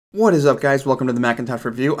What is up, guys? Welcome to the Macintosh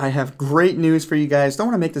review. I have great news for you guys. Don't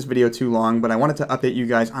want to make this video too long, but I wanted to update you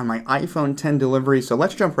guys on my iPhone 10 delivery, so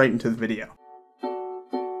let's jump right into the video.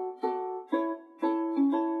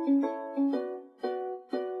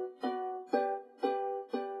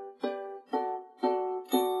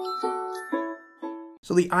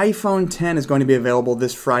 So the iPhone 10 is going to be available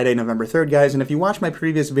this Friday, November 3rd, guys, and if you watch my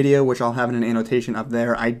previous video, which I'll have in an annotation up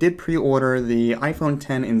there, I did pre-order the iPhone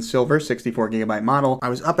 10 in silver, 64GB model. I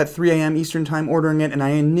was up at 3 a.m. Eastern time ordering it, and I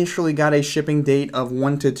initially got a shipping date of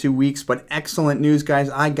 1 to 2 weeks, but excellent news, guys.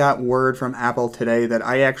 I got word from Apple today that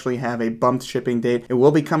I actually have a bumped shipping date. It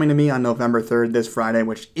will be coming to me on November 3rd, this Friday,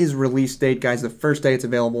 which is release date, guys, the first day it's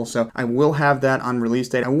available, so I will have that on release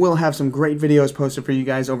date. I will have some great videos posted for you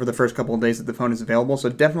guys over the first couple of days that the phone is available, so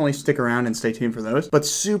definitely stick around and stay tuned for those. But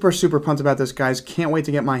super pumped about this, guys. Can't wait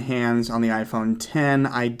to get my hands on the iPhone 10.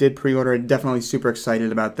 I did pre-order it. Definitely super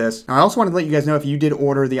excited about this. Now, I also wanted to let you guys know, if you did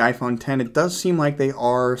order the iPhone 10, it does seem like they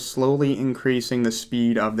are slowly increasing the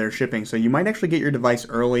speed of their shipping. So you might actually get your device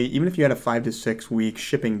early, even if you had a 5 to 6 week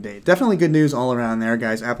shipping date. Definitely good news all around there,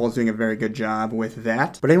 guys. Apple is doing a very good job with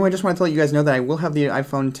that. But anyway, I just wanted to let you guys know that I will have the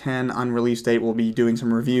iPhone 10 on release date. We'll be doing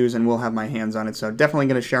some reviews and we'll have my hands on it. So definitely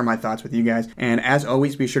going to share my thoughts with you guys. And as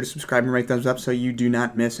always, be sure to subscribe and rate thumbs up so you do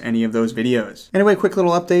not miss any of those videos. Anyway, quick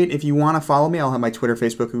little update. If you want to follow me, I'll have my Twitter,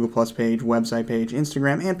 Facebook, Google Plus page, website page,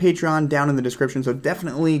 Instagram, and Patreon down in the description, so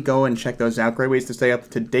definitely go and check those out. Great ways to stay up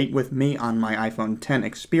to date with me on my iPhone 10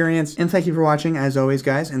 experience. And thank you for watching, as always,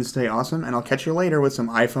 guys, and stay awesome, and I'll catch you later with some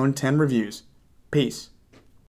iPhone 10 reviews. Peace.